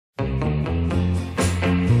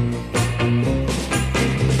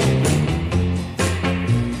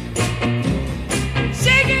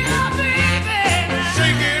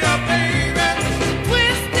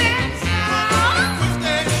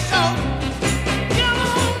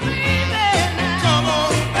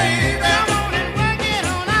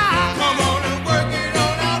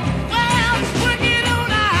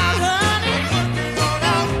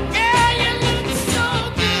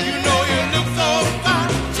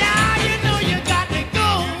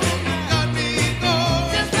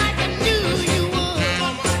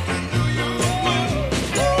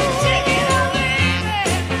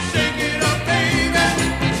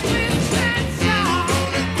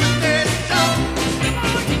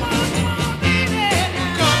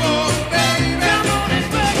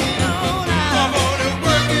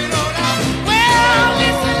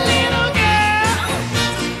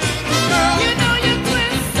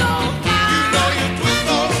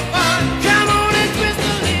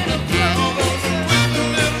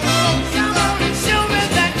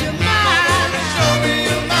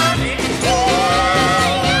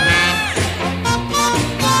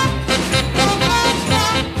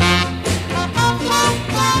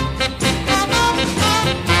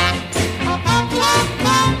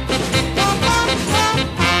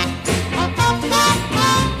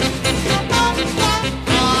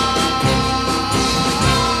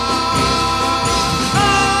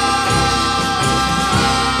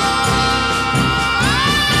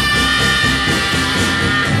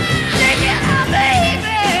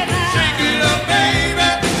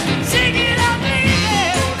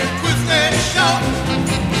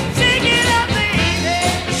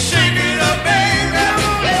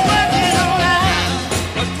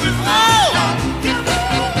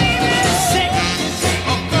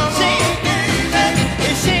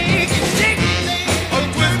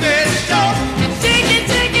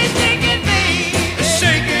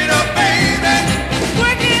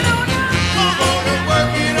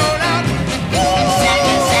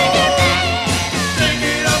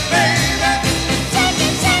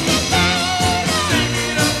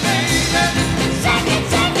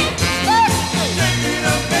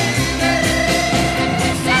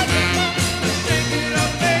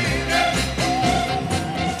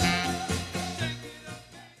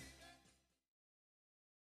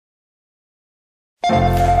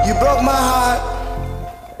You broke my heart,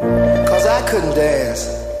 'cause I couldn't dance.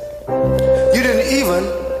 You didn't even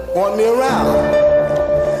want me around.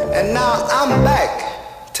 And now I'm back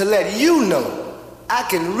to let you know I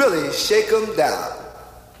can really shake 'em down.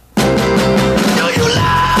 Do you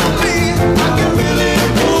love me? I can really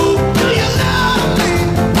move. Do you love me?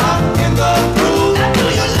 I'm in the groove. Do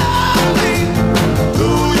you love me? Do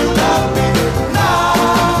you love me?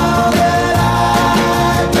 Now that I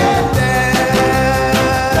can dance.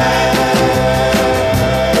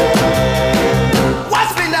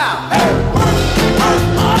 Watch me now. Hey, work, work.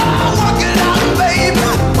 Oh, work it out, baby.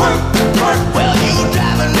 Work, work. Well, you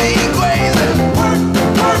driving me crazy. Work,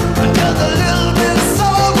 work. Just a little bit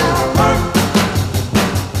slow now. Work.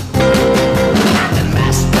 I can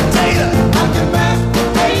mash potato. I can mash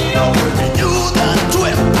potato. Do the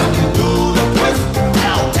twist. I can do the twist.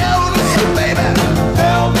 Now tell me, baby.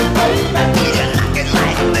 Tell me, baby. Do you like it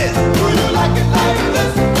like this? Do you like it like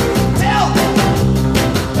this? Tell me.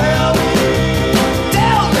 Tell me.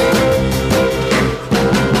 Tell me.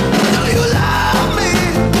 Do you love me?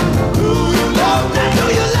 Do you love me? Do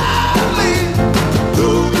you love me? Do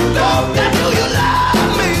you love me? Do you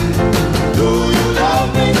love me? Do you love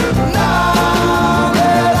me? Now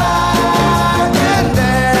that I can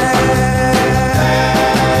dance.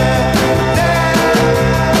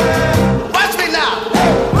 Watch me now.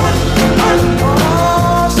 Work, work.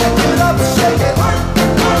 Oh, shake it up, shake it. Work,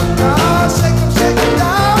 work. Oh, shake it, shake it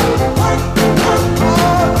down. Work, work.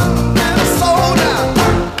 Oh, and slow down.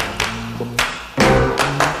 Work,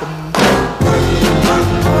 work.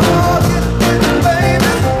 Oh, get it,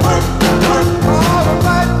 baby. Work, work. All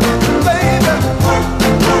right, baby. Work,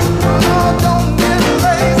 work. Oh, don't get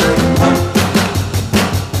lazy. Work.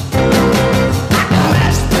 I can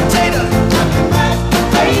mash potato. I can mash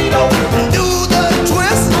potato. Do the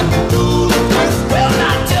twist. I can do the twist. Well,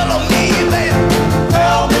 now tell me, baby.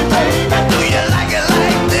 Tell me, baby. Do you like it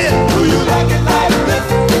like this? Do you like it like this?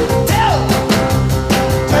 Tell me.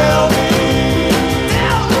 Tell me.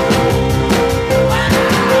 Tell me. Wow.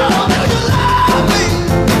 Do you love me?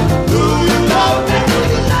 Do you love me? Do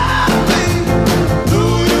you love me? Do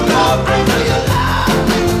you love me? Do you love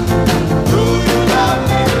me? Do you love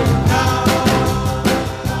me?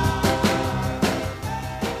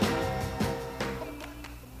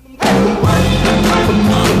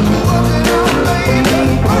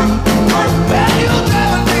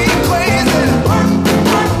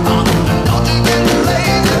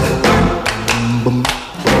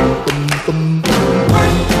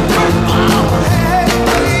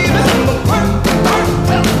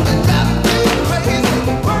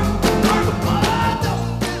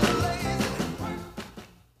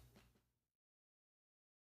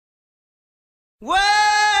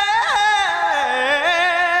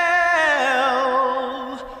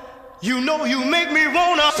 Well, you know you make me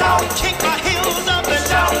wanna shout, kick my heels up and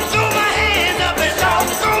shout, throw my hands up and shout,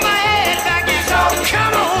 throw my head back and shout.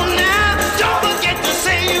 Come on now, don't forget to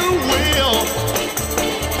say you will.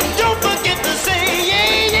 Don't forget to say yeah,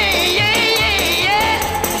 yeah, yeah, yeah, yeah.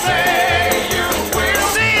 Say you will.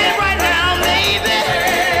 Say it right now, baby.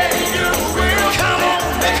 Say you will. Come on,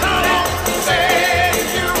 come on. Say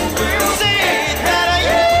you will. Say it better,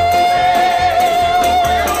 yeah.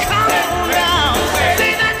 Come on now.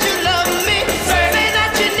 Say that you love me. Say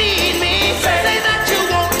that you need me. Say that you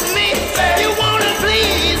want me. You wanna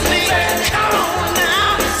please me. Come on now.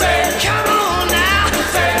 Come on now.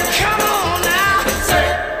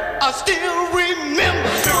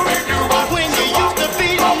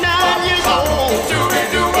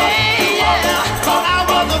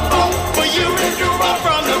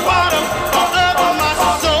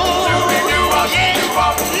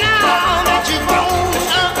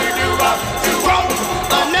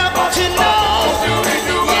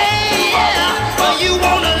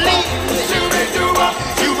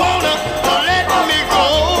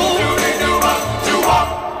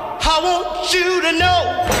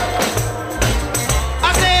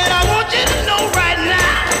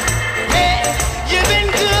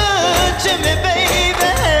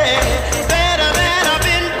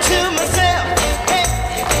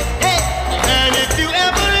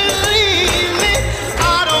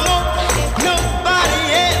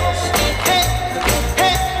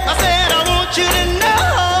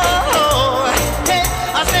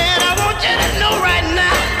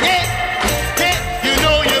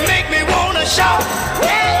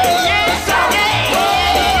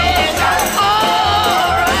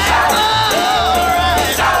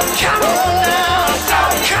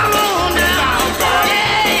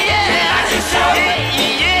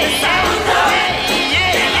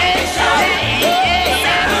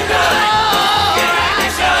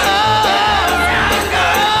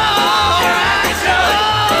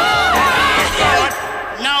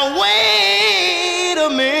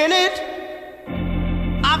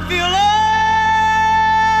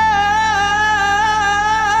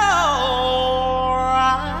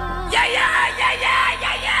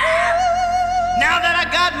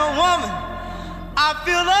 a woman, I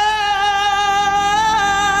feel alright.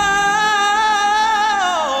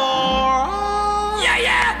 Yeah,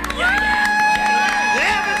 yeah, yeah,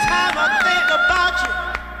 yeah. Every time I think about you,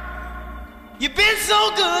 you've been so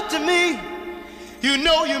good to me. You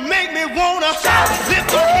know you make me wanna lift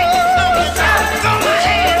my hands up and throw my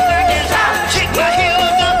hands back and kick my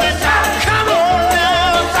heels up and come on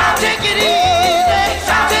now, take it easy,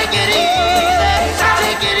 take it easy,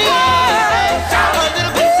 take it easy. A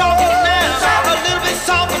little bit softer now, a little bit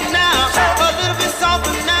softer now, a little bit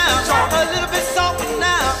softer now, a little bit softer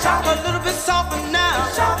now, a little bit softer now, a little bit softer now,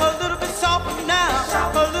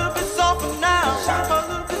 a little bit softer now, a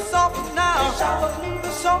little bit softer now, a little bit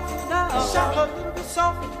softer now, a little bit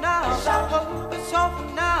softer now, a little bit softer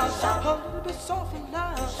now, a little bit softer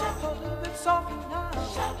now, a little bit softer now, a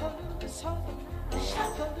little bit softer now,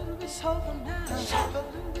 a little bit softer now, a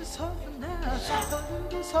little bit softer now, a little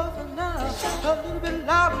bit softer now, a little bit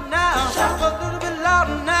louder now, a little bit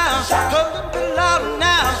louder now, a little bit louder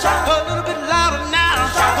now, a little bit louder now,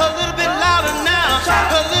 a little bit louder now,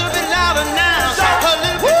 a little bit louder now, a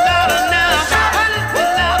little bit louder now, a little bit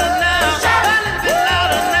louder now, a little bit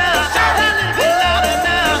louder now, a little bit louder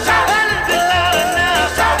now, a little bit louder now,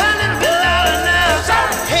 a little bit louder now.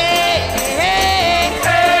 Hey, hey,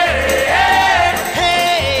 hey, hey,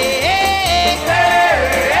 hey,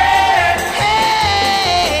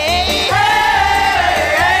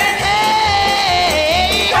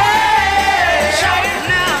 hey, shout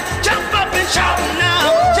now, jump up and shout now,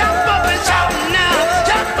 jump up and shout now,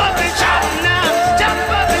 jump up and shout now, jump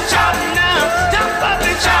up and shout now, jump up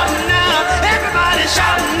and shout now, everybody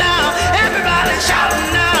shout now, everybody shout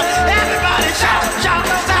now, everybody shout, shout,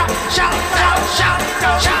 shout, shout, shout, shout, shout,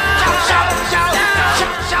 shout, shout, shout,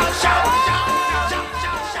 shout, shout, shout,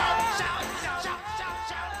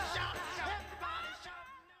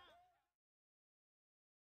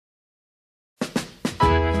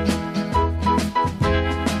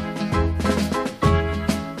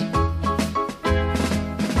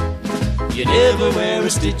 You never wear a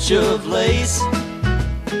stitch of lace,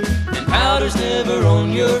 and powder's never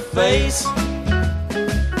on your face.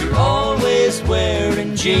 You're always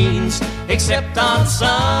wearing jeans, except on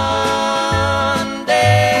Sunday.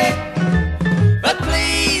 But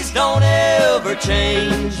please don't ever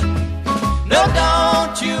change. No,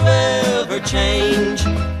 don't you ever change.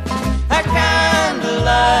 I kinda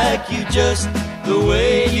like you just the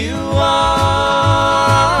way you are.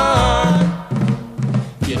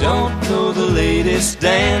 You don't know the latest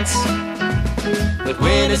dance, but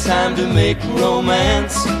when it's time to make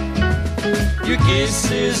romance, your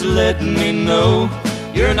kisses letting me know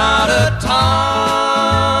you're not a tomboy.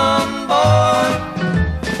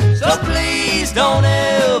 So please don't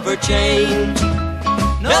ever change.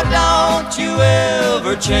 No, don't you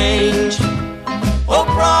ever change. Oh,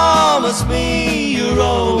 promise me you're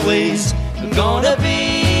always gonna be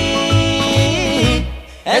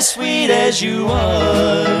as sweet as you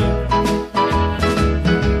are.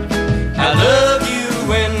 I love you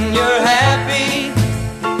when you're happy,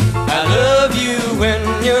 I love you when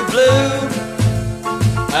you're blue,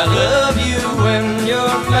 I love you when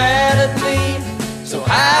you're mad at me. So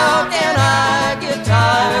how can I get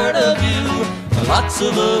tired of you? Lots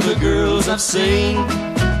of other girls I've seen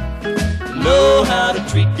know how to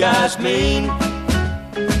treat guys mean,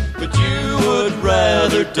 but you would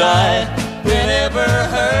rather die than ever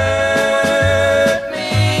hurt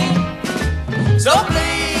me. So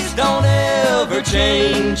please don't ever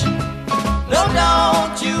change. No,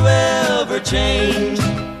 don't you ever change.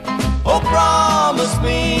 Oh, promise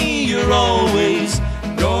me you're always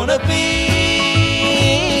gonna be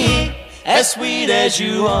as sweet as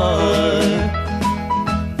you are.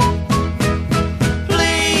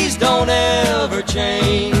 Please don't ever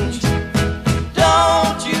change.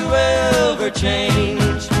 Don't you ever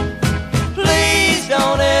change. Please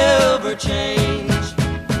don't ever change.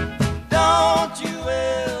 Don't you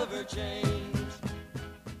ever change.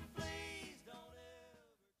 Please don't ever.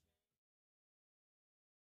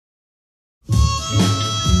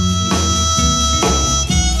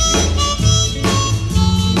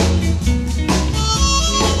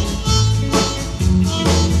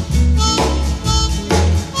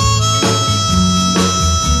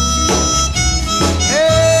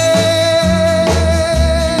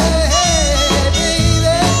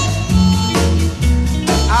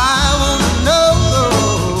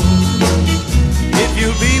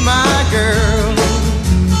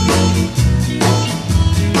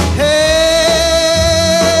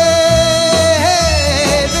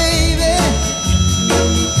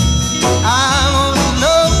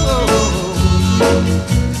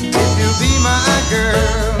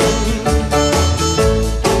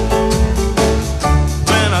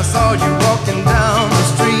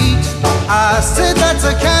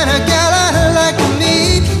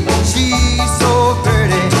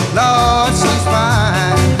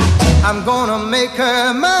 I'm gonna make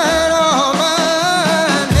her mine, all mine.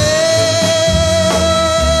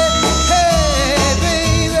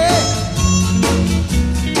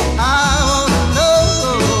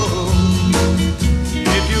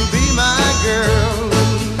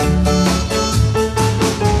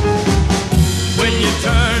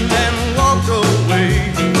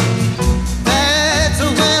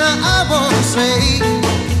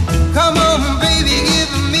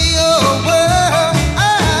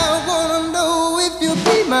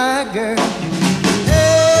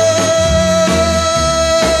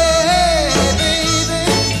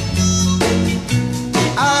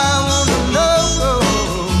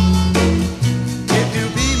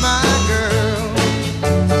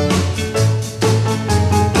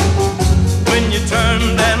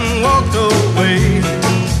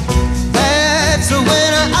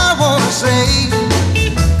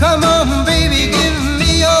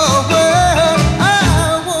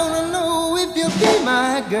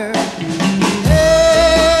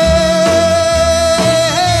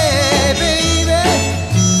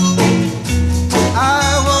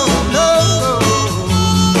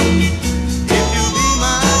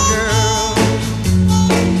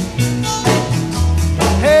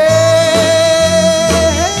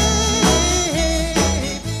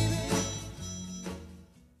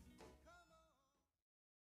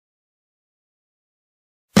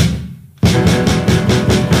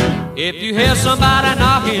 If you hear somebody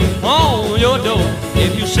knocking on your door,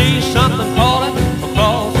 if you see something crawling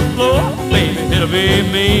across the floor, baby, it'll be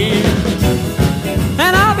me.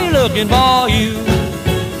 And I'll be looking for you.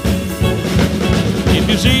 If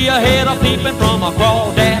you see a head a peeping from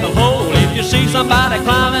across that hole, if you see somebody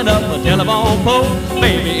climbing up a telephone pole,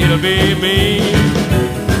 baby, it'll be me.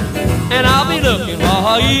 And I'll be looking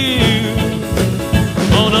for you.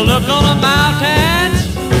 Gonna look on the mountains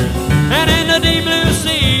and in the deep blue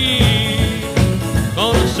sea.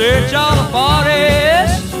 Gonna search all the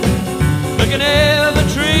forests, looking every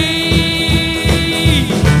tree.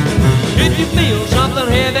 If you feel something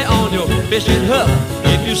heavy on your fishing hook,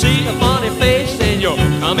 if you see a funny face in your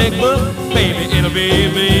comic book, baby, it'll be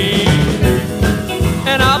me.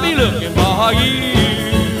 And I'll be looking for you.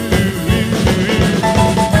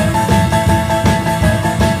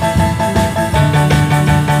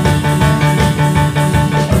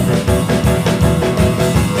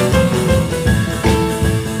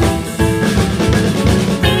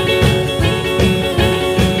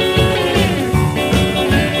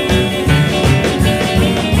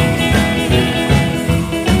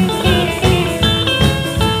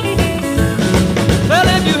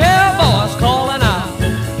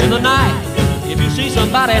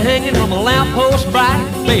 Somebody hanging from a lamppost bright,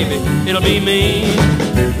 baby, it'll be me.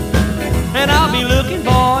 And I'll be looking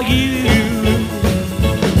for you.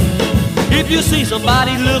 If you see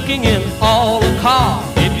somebody looking in all the cars,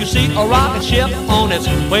 if you see a rocket ship on its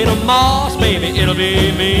way to Mars, baby, it'll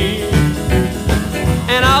be me.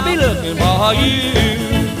 And I'll be looking for you.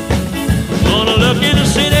 Gonna look in the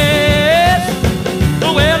cities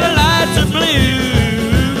where the lights are blue.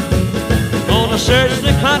 Gonna search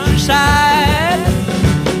the countryside,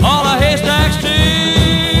 all the haystacks too.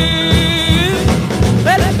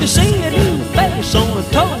 Well, if you see a new face on a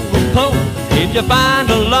totem pole, if you find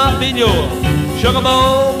a lump in your sugar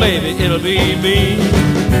bowl, baby, it'll be me.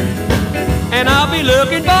 And I'll be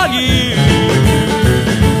looking for you.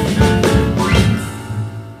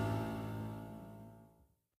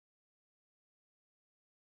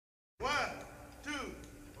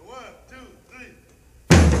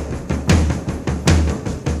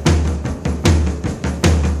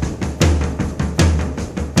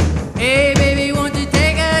 Hey baby, won't you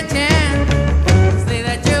take a chance? Say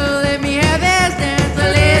that you'll let me have this dance. Oh,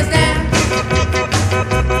 let's dance.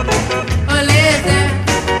 Oh, let's dance.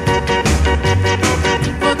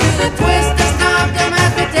 Go to the twist and stop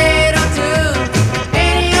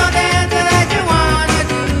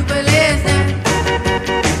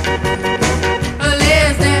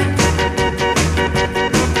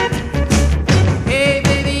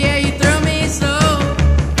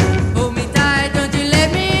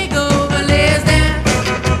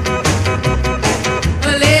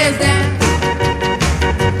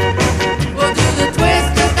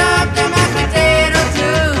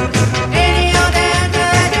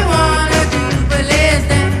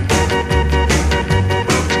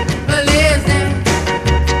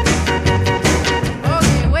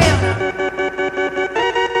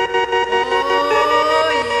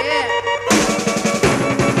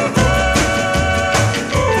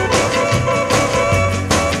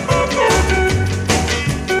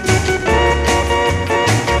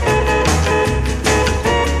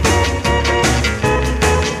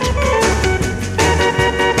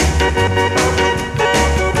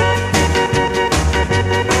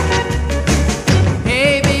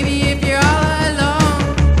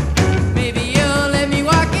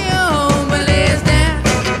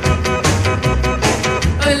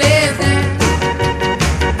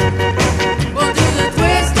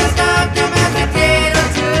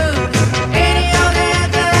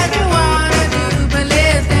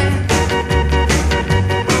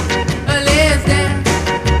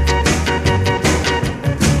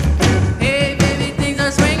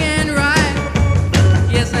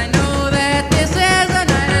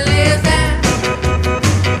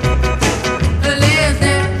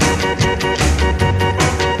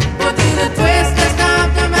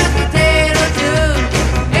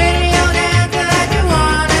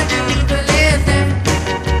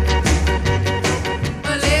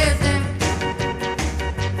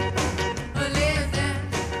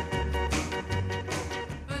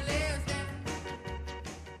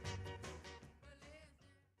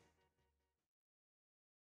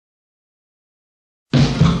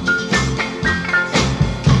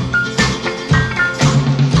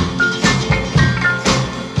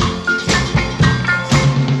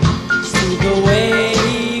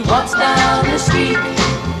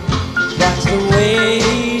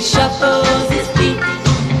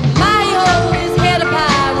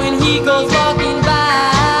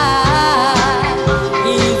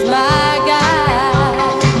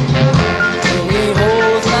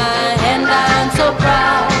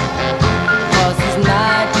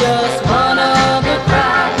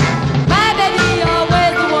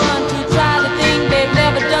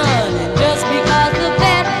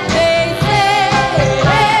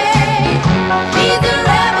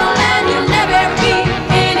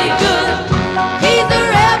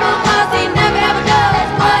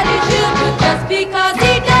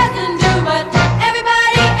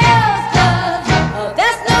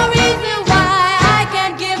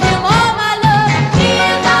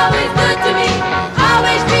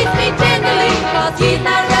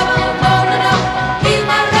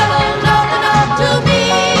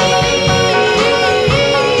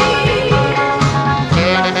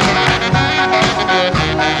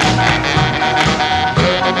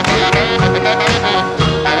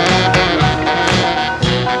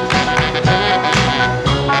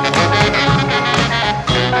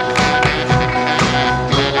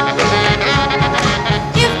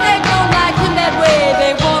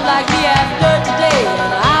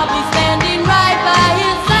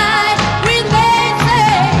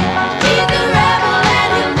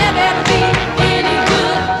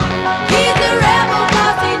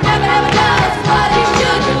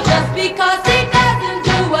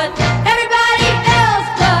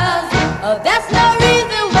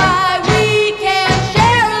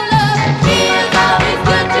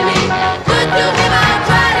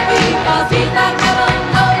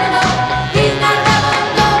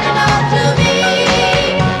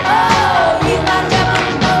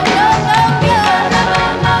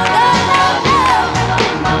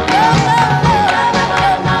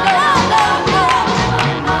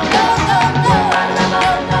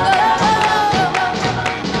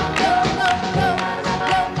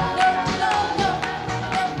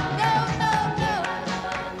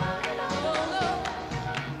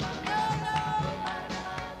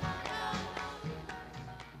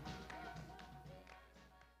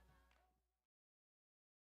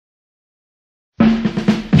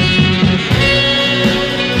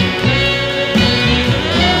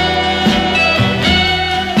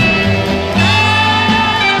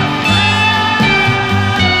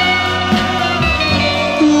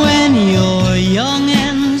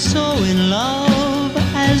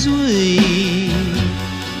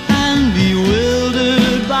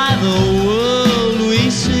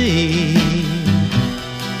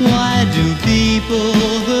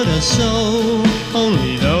was so.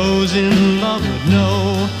 Only those in love would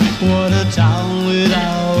know what a town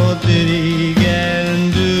without pity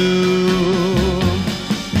can do.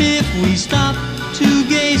 If we stop to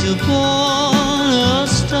gaze upon a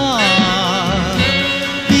star,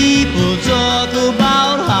 people talk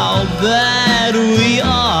about how bad we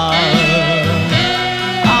are.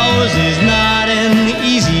 Ours is not an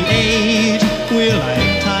easy age. We're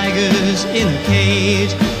like tigers in a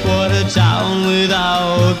cage. What a town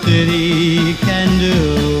without pity can do.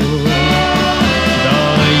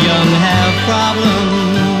 Though the young have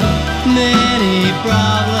problems, many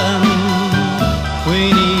problems, we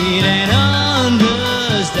need an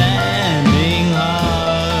understanding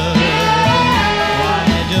heart. Why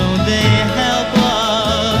don't they help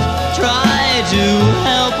us? Try to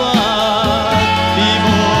help us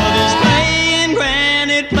before this playing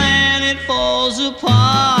granite planet falls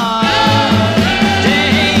apart.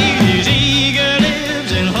 Take these eager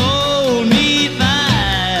lips and hold me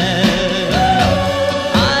fast.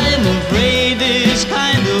 I'm afraid this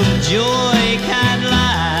kind of joy can't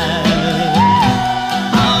last.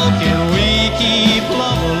 How can we keep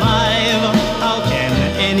love alive? How can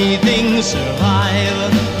anything survive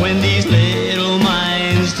when these little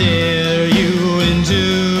minds tear you in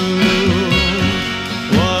two?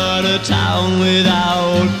 What a town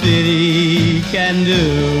without pity can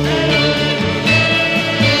do.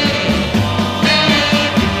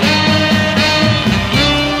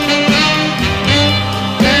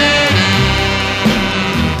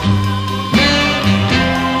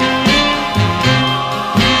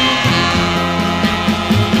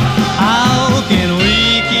 How can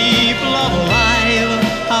we keep love alive?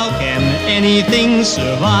 How can anything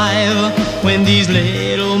survive when these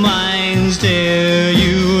little minds tear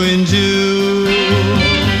you in two?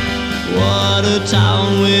 What a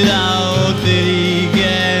town without pity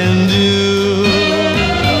can do.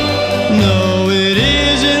 No, it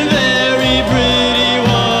isn't very pretty.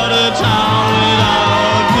 What a town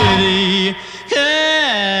without pity can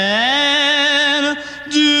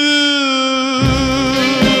do.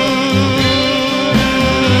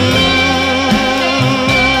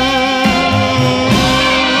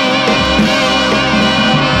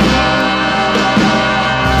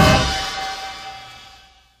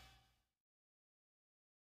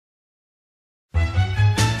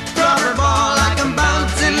 Rubber ball, like I'm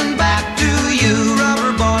bouncing back to you.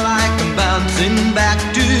 Rubber ball, like I'm bouncing back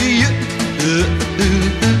to you.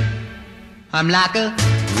 I'm like a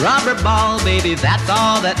rubber ball, baby, that's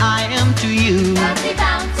all that I am to you. Bouncy,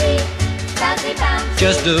 bouncy, bouncy, bouncy.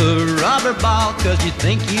 Just a rubber ball, cause you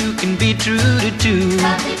think you can be true to two.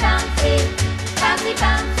 Bouncy, bouncy, bouncy,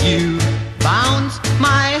 bouncy. You bounce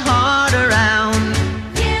my heart around.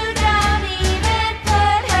 You don't even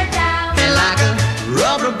put her down. And like a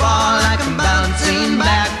rubber ball, like I'm bouncing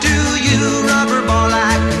back to you. Rubber ball,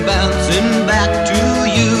 like I'm bouncing back to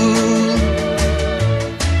you.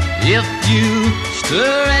 If you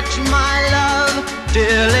stretch my love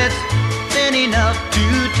till it's thin enough to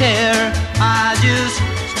tear, I just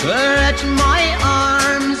stretch my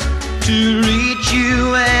arms to reach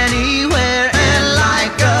you anywhere. And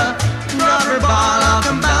like a rubber ball, I'll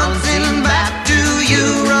come bouncing back to you.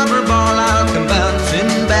 Rubber ball, I'll come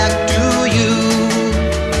bouncing back to you.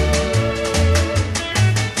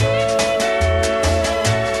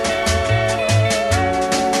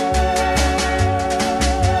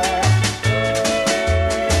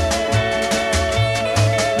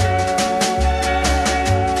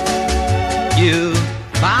 You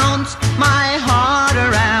bounce my heart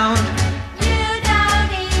around. You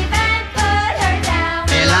don't even put her down.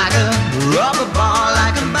 And like a rubber ball,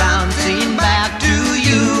 like I'm bouncing back to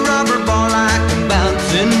you. Rubber ball, like I'm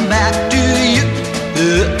bouncing back to you.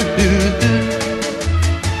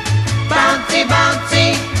 Bouncy, bouncy,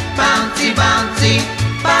 bouncy, bouncy,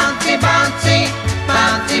 bouncy, bouncy,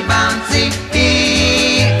 bouncy, bouncy.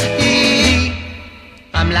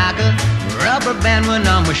 I'm like a rubber band when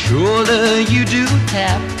on my shoulder you do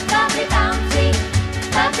tap. Bouncy, bouncy,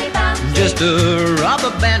 bouncy, bouncy. Just a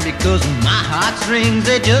rubber band because my heartstrings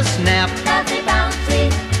they just snap. Bouncy, bouncy,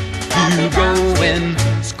 You bouncy, go bouncy. and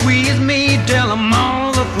squeeze me till I'm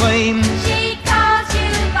all aflame. She calls you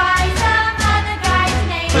by some other guy's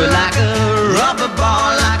name. Like a rubber ball,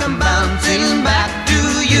 like I'm bouncing back to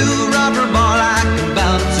you. Rubber ball, like I'm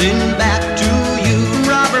bouncing back to you.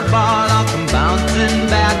 Rubber ball, I'll come bouncing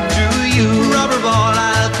back to you. Rubber ball,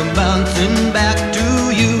 I'll come bouncing back to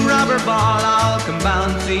you. Rubber ball, I'll come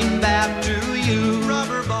bouncing back to you.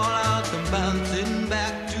 Rubber ball, I'll come bouncing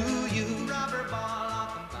back to you. Rubber ball, I'll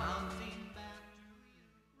come bouncing back to you.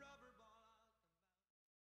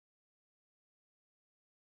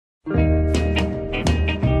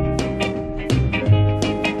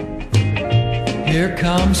 Here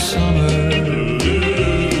comes summer.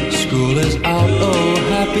 School is out, oh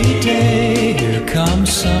happy day. Here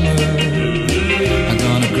comes summer. I'm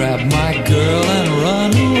gonna grab my girl and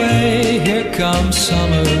run away. Here comes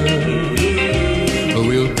summer.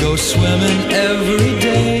 We'll go swimming every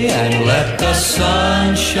day and let the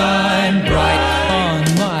sun shine bright on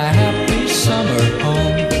my happy summer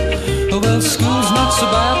home. Well, school's not so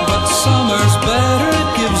bad, but summer's better. It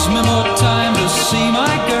gives me more time to see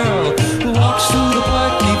my girl who walks through the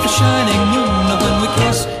park beneath the shining moon. When we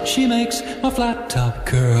kiss, she makes my flat top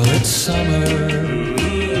curl. It's summer.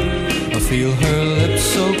 I feel her lips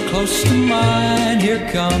so close to mine. Here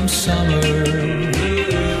comes summer.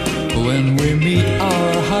 When we meet,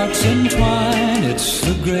 our hearts entwine. It's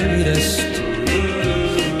the greatest.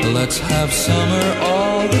 Let's have summer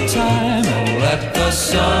all the time and let the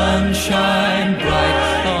sun shine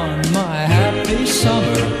bright on my happy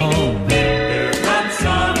summer home. Here comes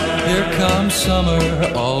summer. Here comes summer.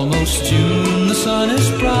 Almost June, the sun is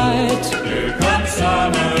bright. Here comes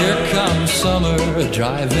summer. Here comes summer.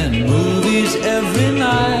 Drive-in movies every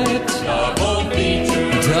night.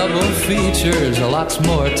 Double features, lots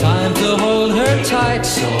more time to hold her tight.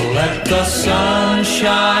 So let the sun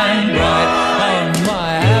shine bright on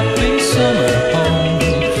my happy summer home.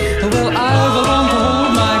 Well, I've longed to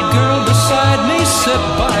hold my girl beside me, sit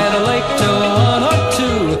by the lake till 1 or 2,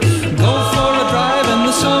 go for a drive in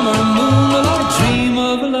the summer moon. Well, I dream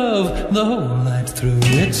of love the whole night through.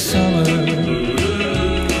 It's summer.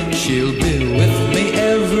 She'll be with me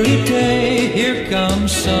every day. Here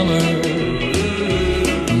comes summer.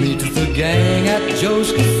 Gang at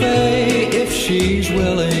Joe's Cafe if she's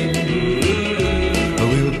willing.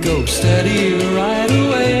 We'll go steady right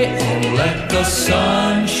away and let the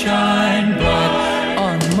sun shine bright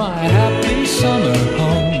on my happy summer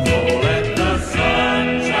home. Let the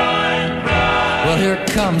sun shine bright. Well, here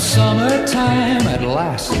comes summertime at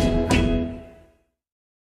last.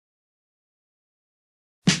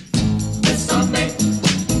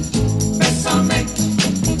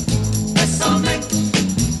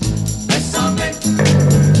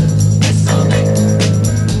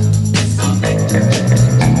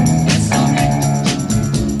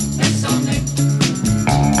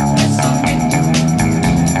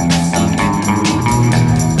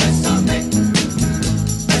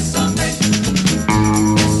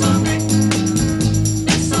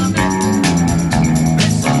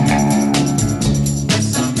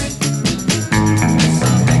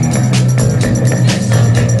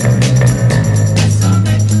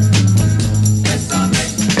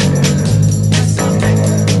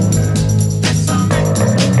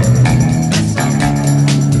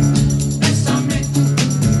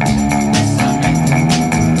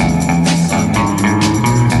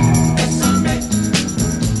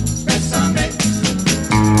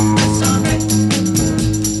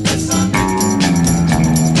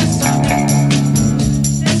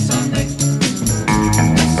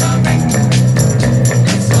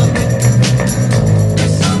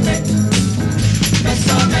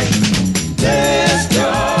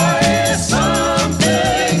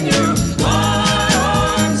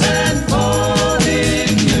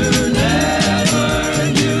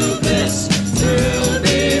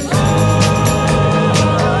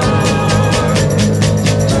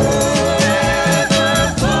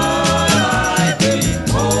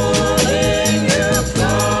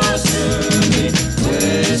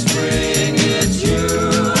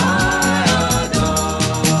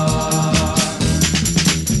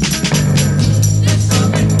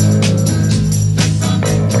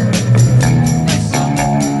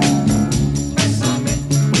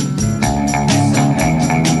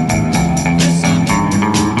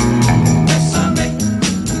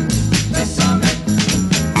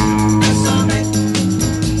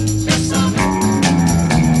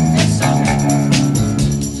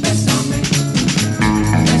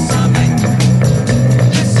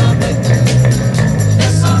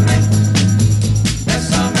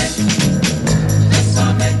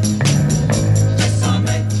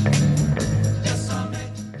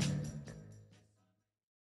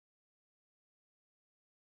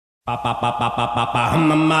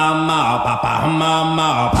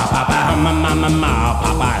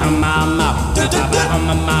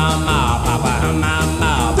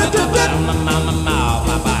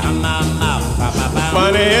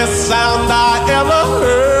 Funniest sound I ever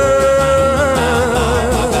heard, and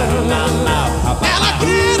I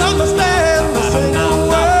can't understand a single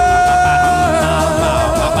word.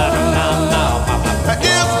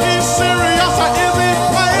 Is he serious or is he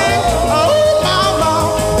playing? Oh, mama,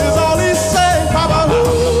 is all he saying, Papa?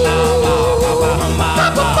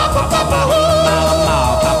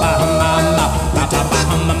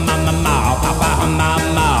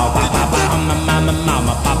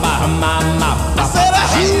 I said,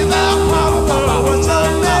 hey now, mama, what's your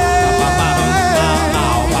name?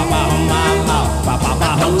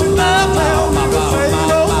 Don't you now tell me to say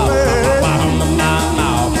no way.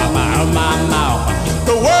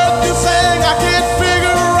 The word you sing I can't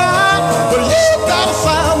figure out, but you got a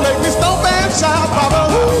sound make me stomp and shout, Papa.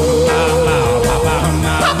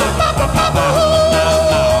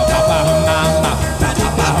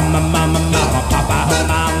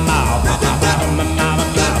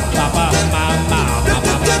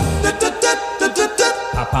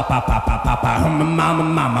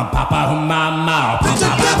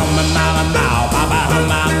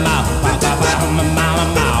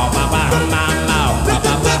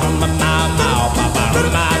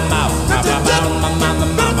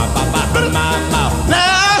 Now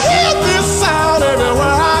I hear this sound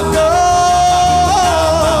everywhere I go,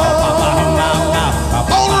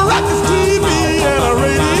 on the records, TV, and the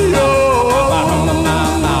radio.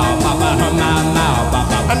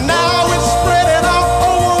 And now it's spreading all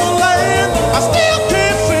over the land. I still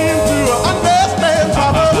can't seem to understand,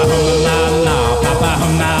 Papa.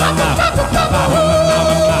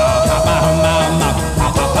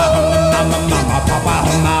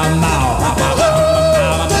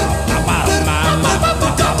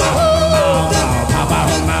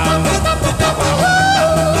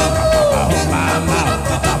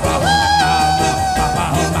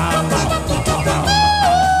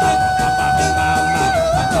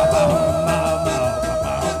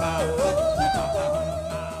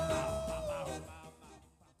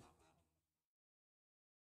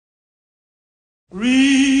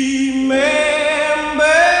 Remember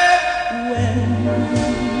when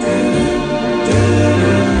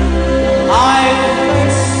I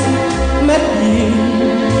first met you,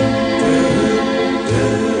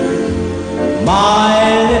 my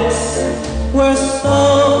lips were so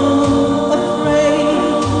afraid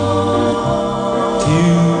to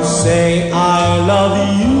say I love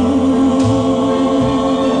you.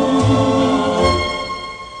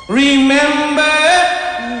 Remember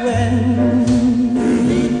when,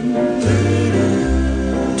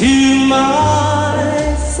 to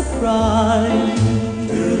my surprise,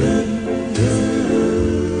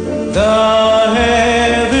 the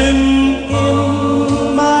heaven in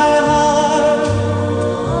my heart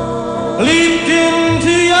leaped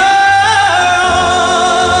into your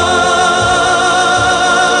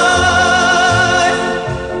eyes.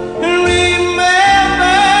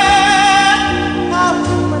 Remember how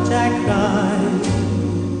much I cried,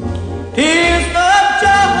 tears of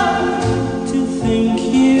joy to think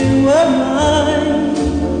you were mine.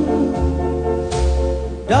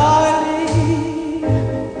 Darling,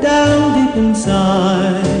 down deep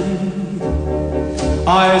inside, I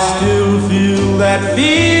still feel that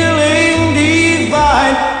feeling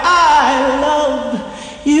divine. I loved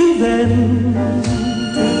you then,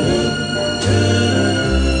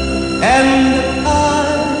 and I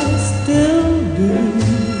still do.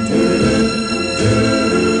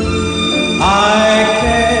 I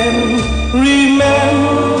can remember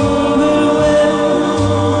when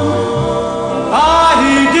I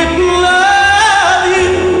didn't love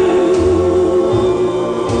you.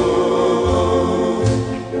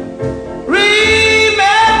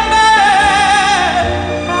 Remember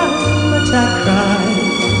how much I cried,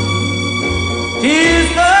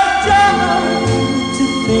 tears of joy to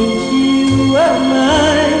think you were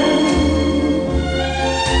mine.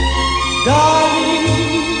 Darling,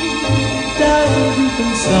 down deep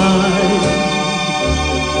inside,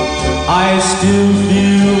 I still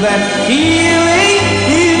feel that feeling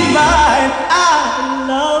divine. I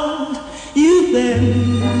loved you then,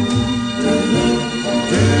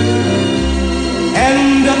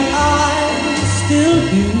 and I still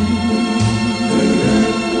do.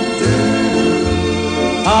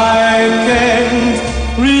 I can't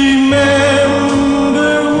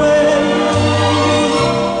remember when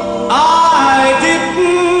I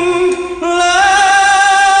didn't love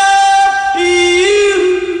you.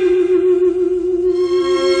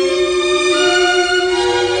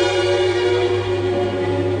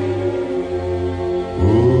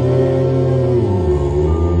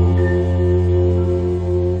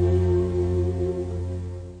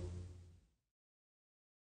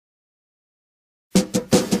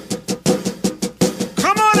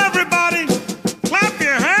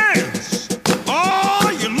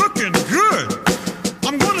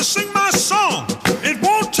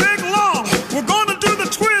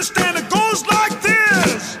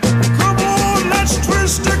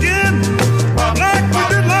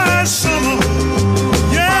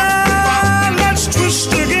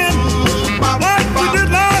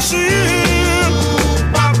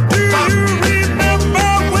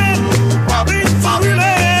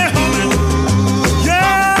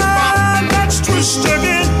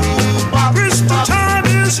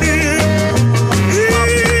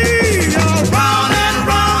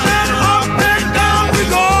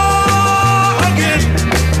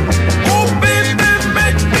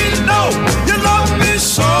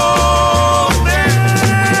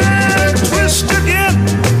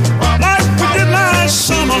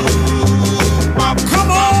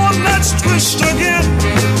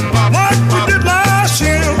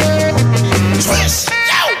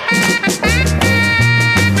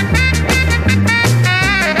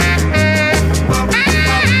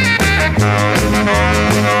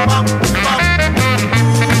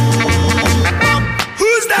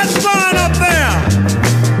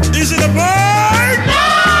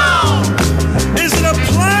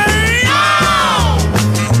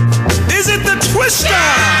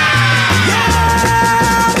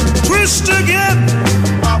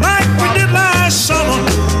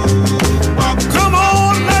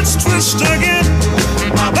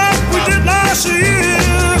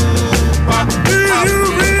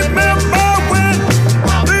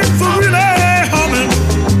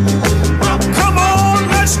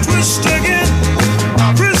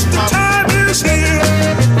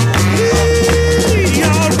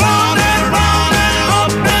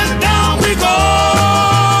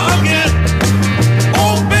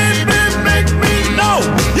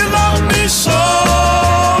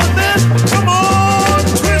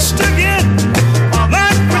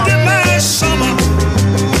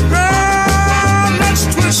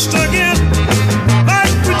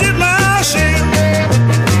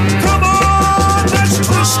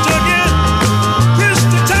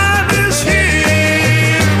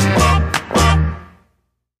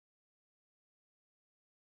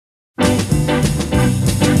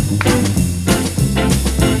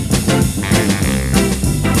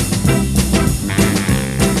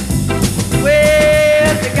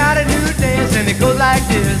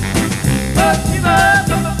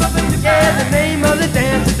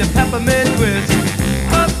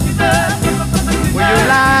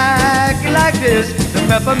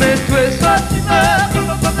 peppermint twist. Round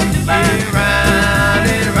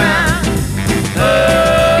and round,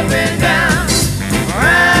 up and down,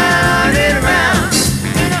 round and round,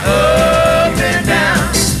 up and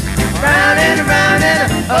down, round and round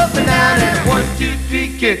and up and down and 1, 2,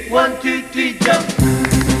 3 kick, 1, 2, 3 jump.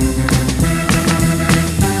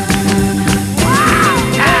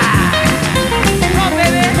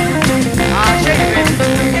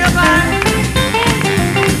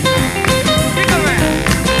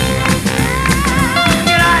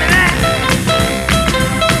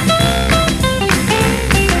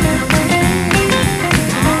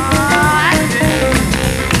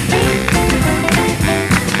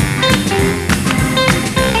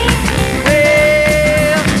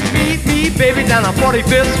 Down on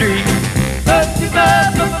 45th Street,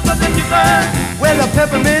 where the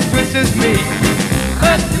peppermint twist is me.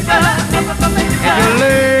 If you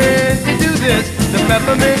learn to do this, the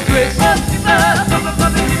peppermint twist, it's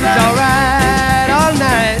alright all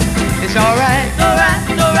night. It's alright, alright,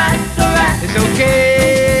 alright, alright. It's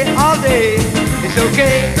okay all day. It's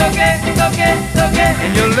okay, it's okay, it's okay, it's okay.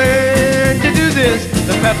 And you learn to do this,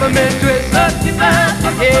 the peppermint twist.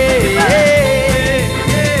 Hey, hey, hey.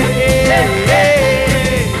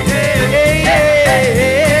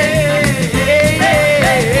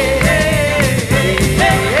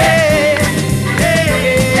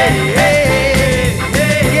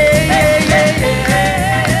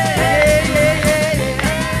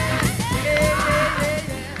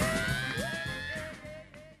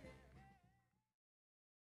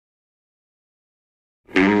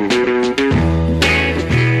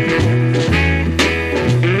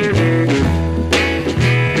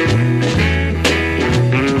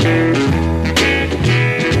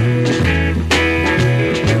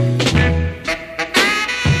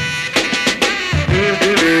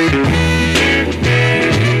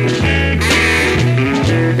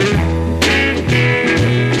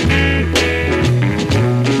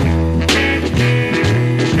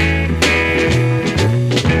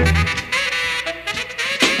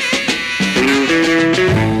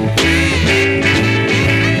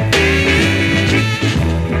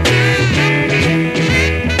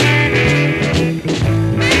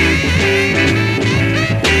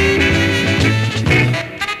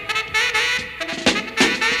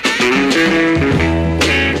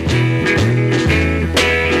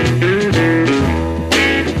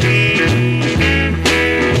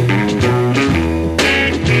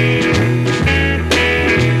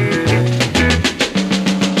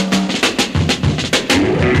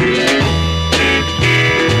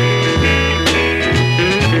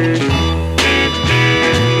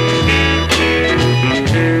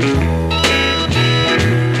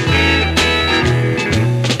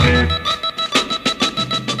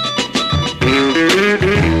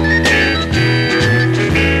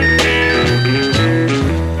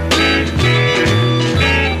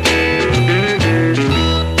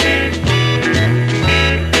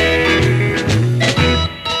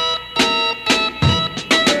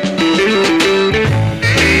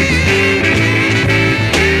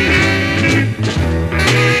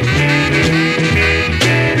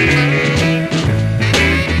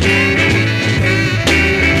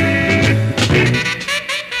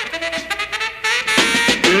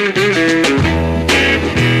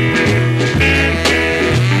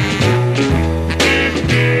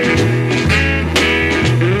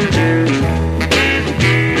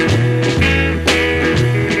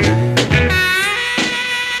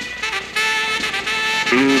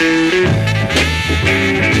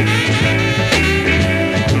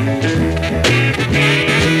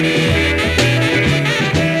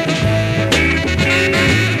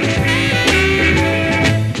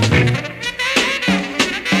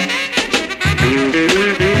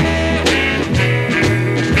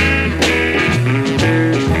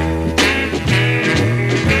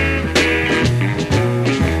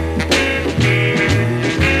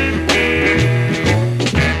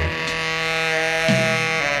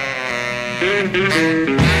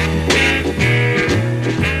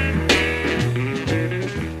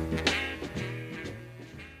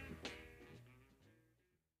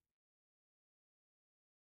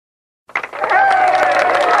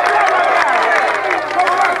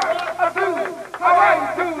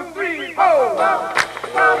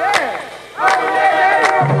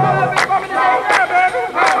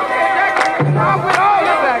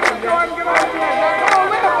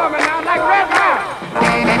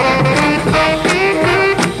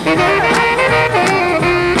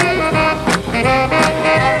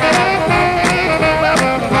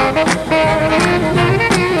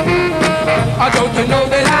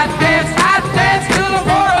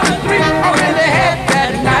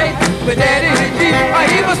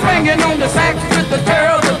 swinging on the sax with the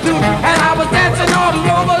girls of two, and I was dancing all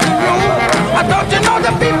over the room. I don't you know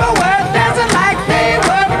the people were dancing like they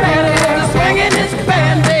were mad. It was the swingin'est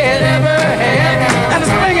band they had ever had, and the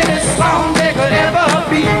swingin'est song they could ever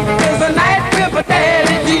be. It's a night with a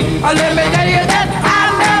Daddy G. Let me tell you that I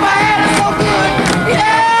never had it so good.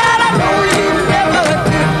 Yeah, I know you never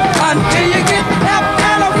did until you get that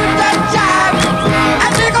kind of with that jive. I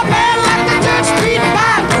take a band like the Church Street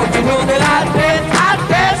Five. Don't you know that I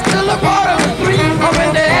danced till the 2:45 when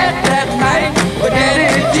they had that night with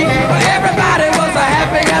Daddy G. Well, everybody was as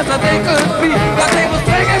happy as they could be, 'cause they was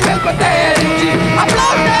swinging with my Daddy G. I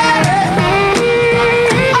blow Daddy,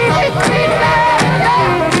 I play sweet Daddy,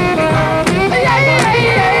 yeah, yeah, yeah,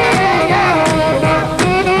 yeah, yeah.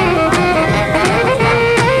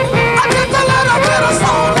 I just a little bit of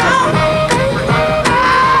song now.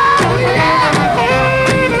 Oh, yeah.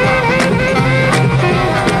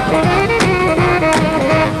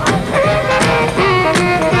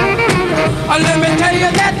 Let me tell you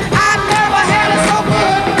that I never had it so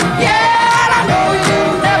good. Yeah, and I know you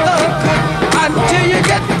never could until you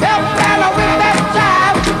get that fella with that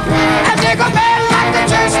jive. And they go bad like the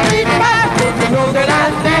Church Street Five. Don't you know that I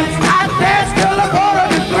danced till the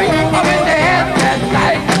 2:45 when they had that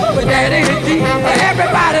night with Daddy G.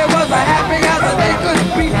 Everybody was as happy as they could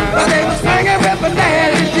be, 'cause they was swinging with my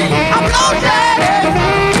Daddy G. I blow Daddy,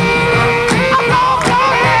 I blow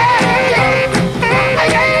Daddy, yeah,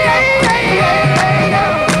 yeah, yeah, yeah, yeah.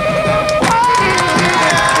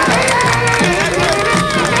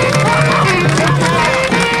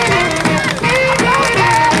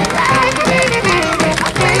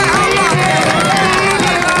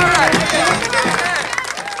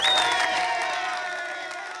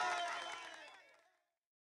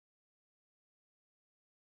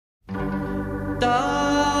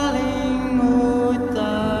 Darling, oh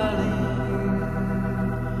darling,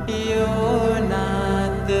 you're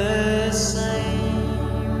not the same.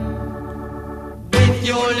 With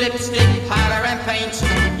your lipstick, powder and paint,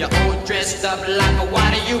 you're all dressed up like a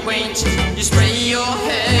what you ain't. You spray your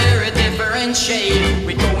hair a different shade.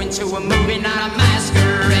 We go into a movie, not a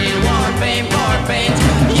masquerade. War paint,